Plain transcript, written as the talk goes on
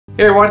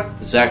Hey everyone,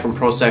 it's Zach from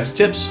Pro Sax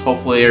Tips.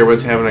 Hopefully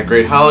everyone's having a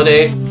great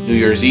holiday. New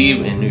Year's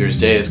Eve and New Year's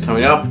Day is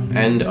coming up.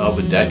 End of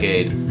a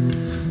decade.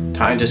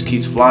 Time just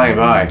keeps flying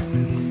by.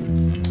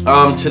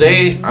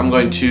 Today I'm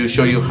going to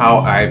show you how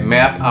I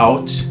map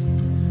out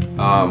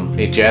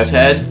a jazz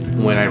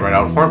head when I write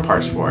out horn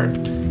parts for it.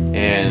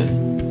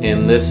 And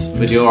in this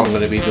video I'm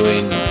going to be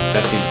doing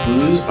Bessies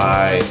Blues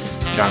by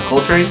John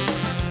Coltrane.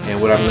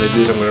 And what I'm going to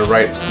do is I'm going to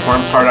write a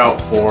horn part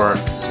out for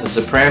the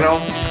soprano,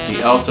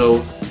 the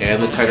alto, and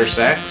the tenor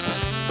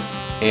sax,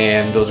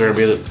 and those are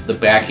going to be the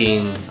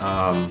backing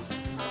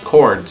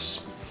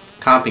chords,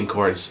 comping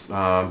chords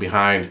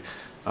behind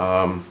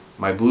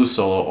my blues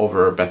solo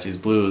over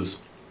Bessies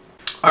Blues.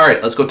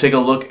 Alright, let's go take a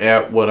look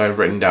at what I've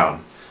written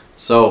down.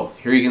 So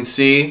here you can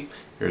see,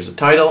 here's the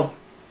title,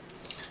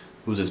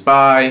 who's this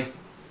by,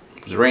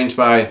 who's arranged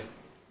by,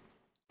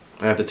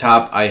 and at the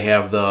top I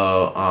have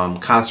the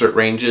concert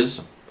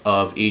ranges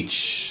of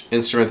each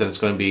instrument that is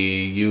going to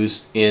be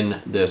used in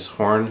this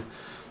horn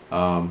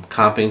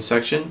comping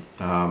section.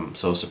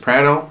 So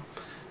soprano,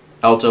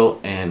 alto,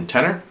 and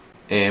tenor.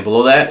 And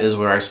below that is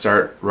where I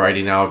start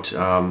writing out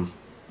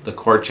the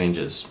chord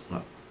changes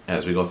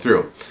as we go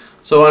through.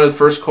 So on the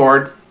first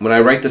chord, when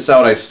I write this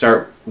out, I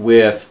start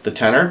with the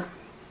tenor,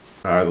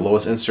 the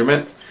lowest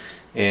instrument,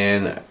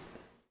 and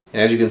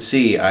as you can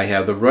see, I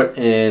have the root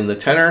in the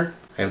tenor,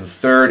 I have the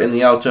third in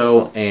the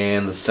alto,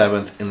 and the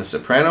seventh in the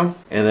soprano.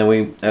 And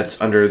then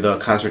that's under the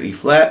concert E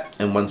flat,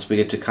 and once we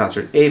get to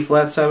concert A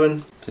flat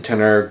 7, the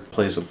tenor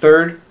plays the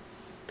third,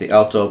 the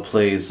alto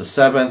plays the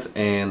seventh,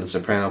 and the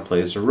soprano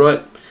plays the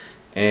root.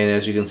 And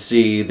as you can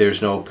see,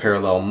 there's no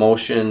parallel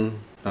motion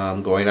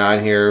going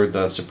on here.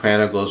 The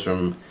soprano goes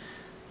from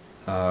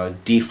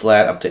D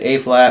flat up to A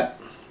flat,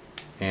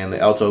 and the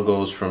alto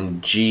goes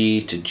from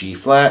G to G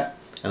flat,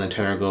 and the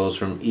tenor goes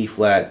from E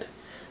flat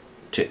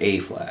to A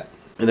flat.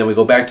 And then we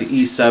go back to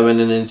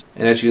E7,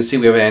 and as you can see,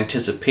 we have an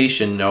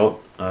anticipation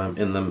note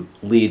in the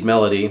lead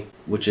melody,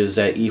 which is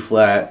that E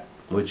flat,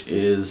 which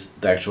is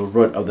the actual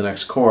root of the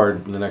next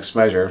chord, the next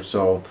measure.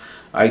 So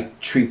I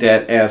treat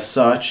that as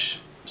such.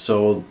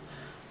 So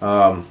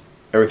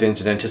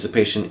everything's an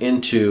anticipation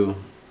into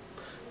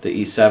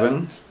the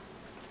E7.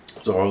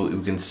 So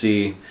we can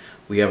see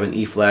we have an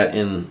E flat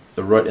in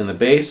the root in the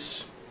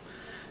bass,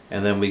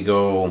 and then we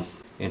go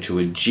into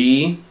a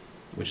G,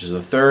 which is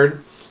the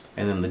third,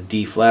 and then the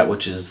D flat,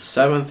 which is the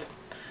seventh.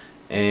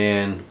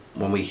 And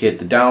when we hit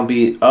the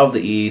downbeat of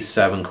the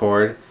E7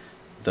 chord,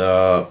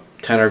 the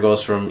tenor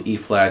goes from E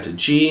flat to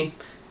G,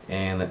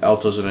 and the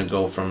alto is going to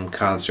go from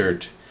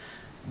concert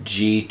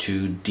G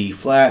to D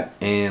flat,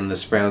 and the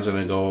soprano is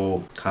going to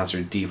go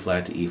concert D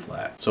flat to E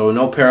flat. So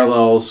no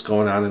parallels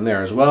going on in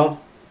there as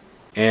well.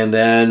 And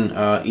then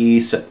E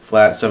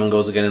flat 7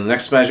 goes again in the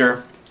next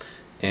measure,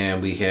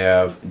 and we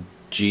have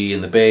G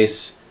in the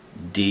bass,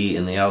 D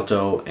in the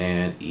alto,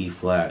 and E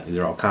flat. These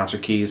are all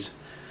concert keys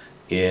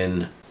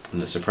in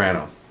the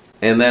soprano.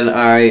 And then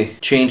I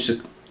change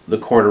the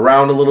chord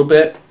around a little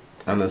bit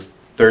on the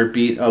third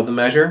beat of the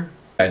measure.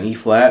 An E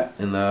flat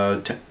in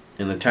the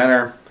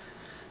tenor,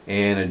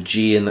 and a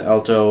G in the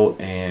alto,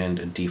 and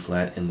a D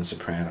flat in the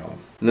soprano.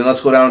 And then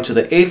let's go down to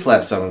the A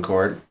flat 7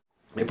 chord.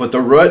 I put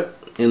the root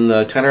in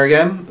the tenor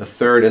again, the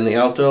third in the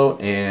alto,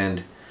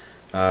 and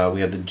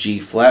we have the G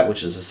flat,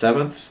 which is the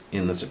seventh,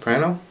 in the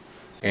soprano.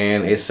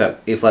 And A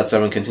flat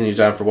 7 continues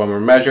on for one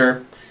more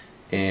measure,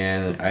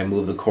 and I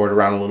move the chord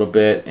around a little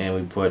bit, and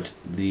we put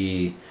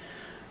the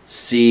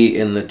C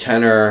in the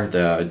tenor,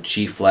 the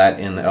G flat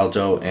in the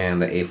alto,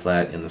 and the A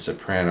flat in the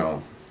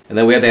soprano. And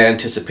then we have that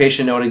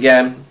anticipation note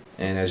again,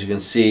 and as you can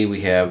see,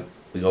 we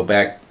go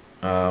back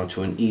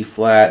to an E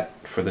flat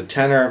for the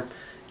tenor,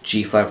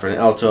 G flat for the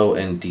alto,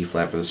 and D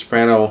flat for the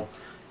soprano,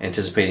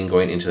 anticipating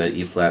going into that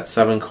E flat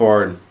 7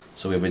 chord.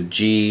 So we have a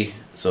G,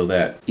 so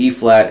that E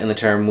flat in the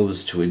tenor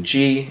moves to a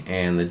G,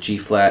 and the G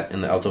flat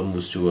in the alto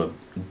moves to a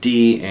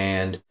D,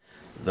 and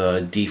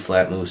the D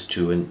flat moves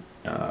to an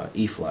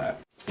E flat.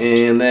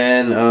 And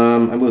then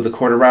I move the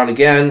chord around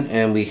again,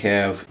 and we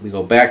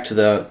go back to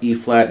the E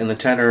flat in the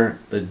tenor,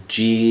 the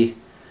G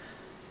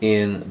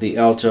in the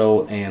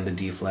alto, and the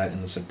D flat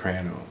in the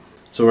soprano.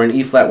 So we're in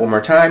E flat one more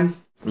time.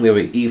 We have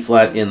an E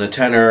flat in the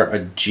tenor, a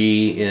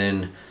G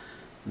in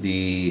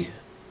the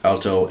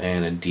alto,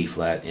 and a D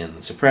flat in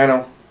the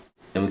soprano.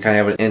 And we kind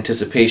of have an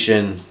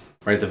anticipation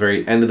right at the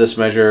very end of this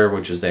measure,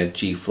 which is that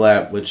G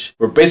flat, which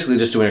we're basically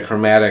just doing a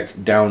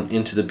chromatic down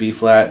into the B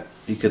flat.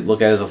 You could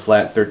look at it as a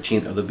flat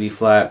 13th of the B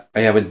flat. I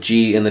have a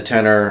G in the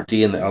tenor,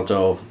 D in the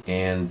alto,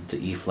 and the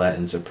E flat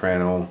in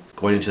soprano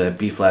going into that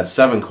B flat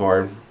 7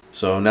 chord.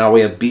 So now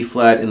we have B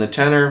flat in the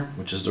tenor,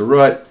 which is the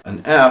root,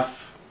 an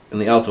F in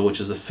the alto, which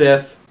is the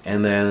 5th,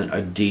 and then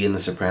a D in the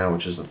soprano,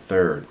 which is the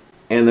 3rd.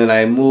 And then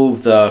I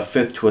move the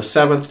 5th to a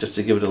 7th just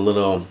to give it a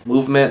little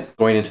movement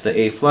going into the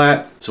A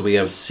flat. So we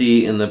have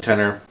C in the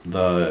tenor,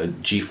 the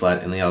G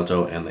flat in the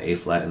alto, and the A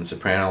flat in the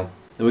soprano.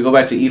 Then we go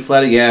back to E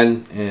flat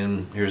again,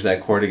 and here's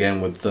that chord again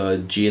with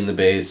the G in the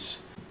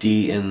bass,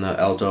 D in the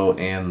alto,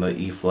 and the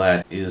E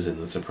flat is in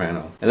the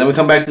soprano. And then we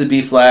come back to the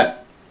B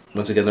flat,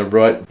 Once again, the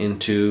root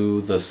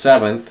into the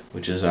 7th,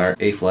 which is our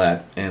A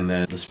flat, and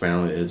then the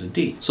soprano is a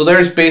D. So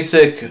there's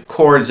basic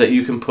chords that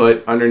you can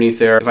put underneath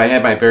there. If I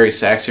had my Barry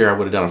sax here, I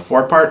would have done a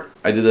 4-part.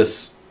 I did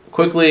this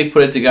quickly,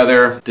 put it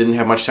together, didn't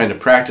have much time to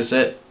practice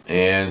it,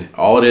 and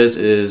all it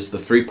is the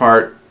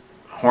 3-part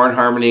horn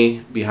harmony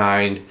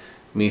behind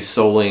me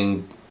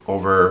soloing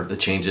over the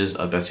changes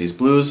of Bessies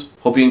Blues.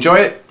 Hope you enjoy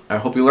it. I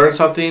hope you learned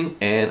something,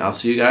 and I'll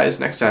see you guys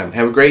next time.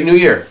 Have a great new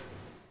year.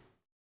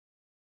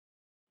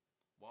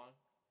 1,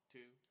 2,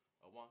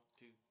 1,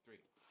 2, 3.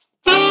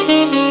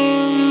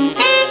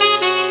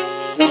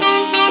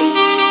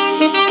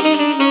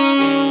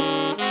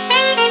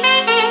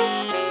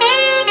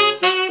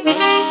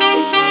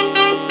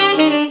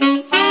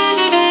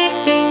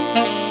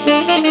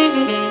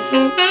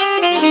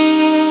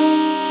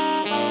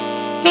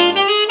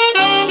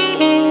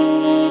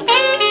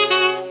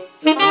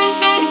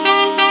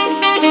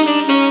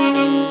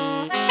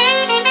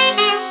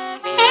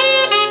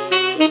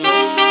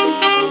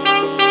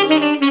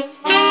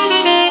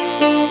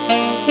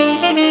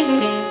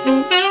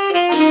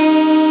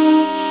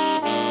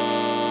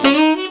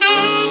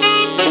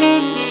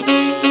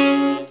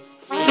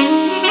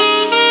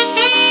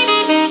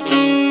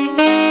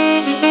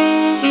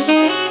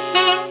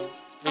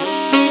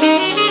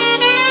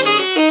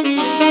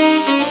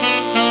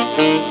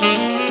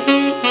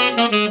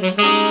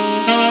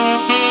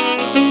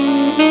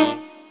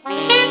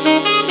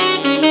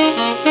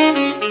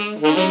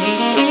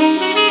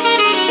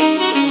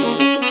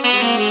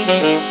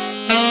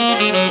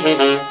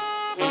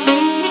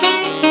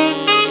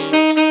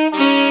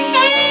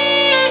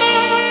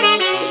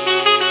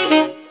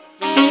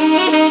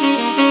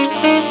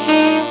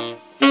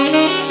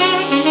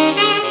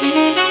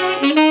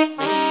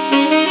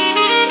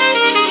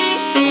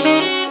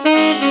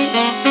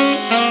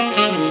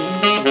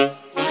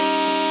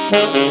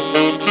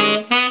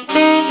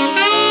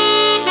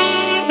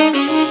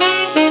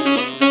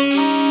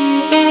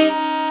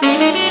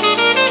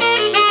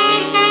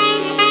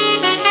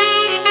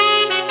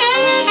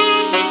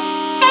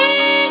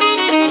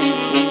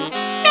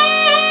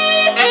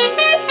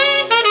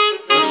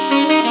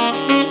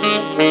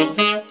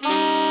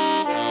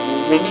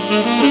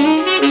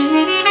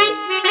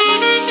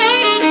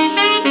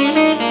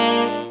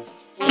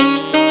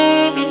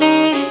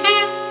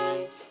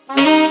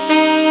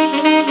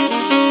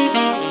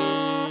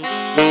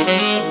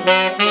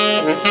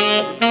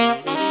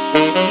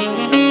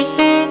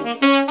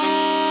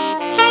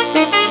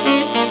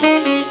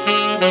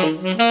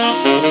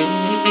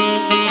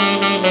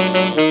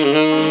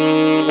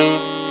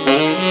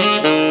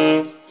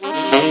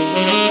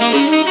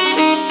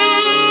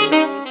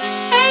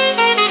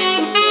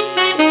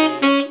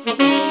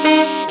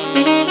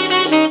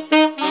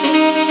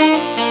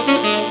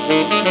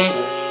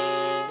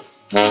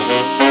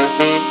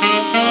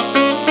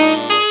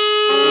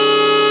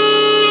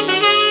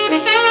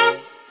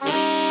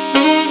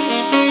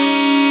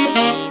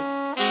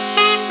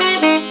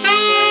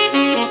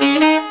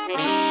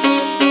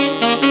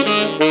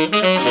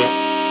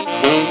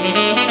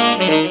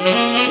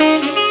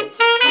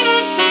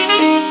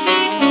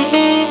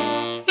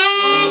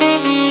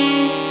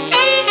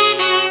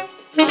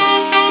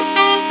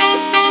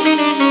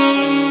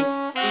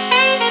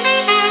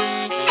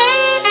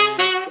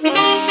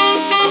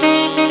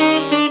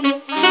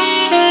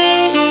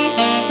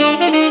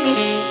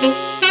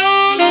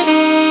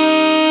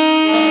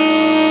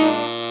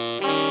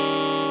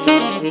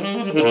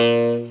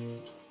 Thank you.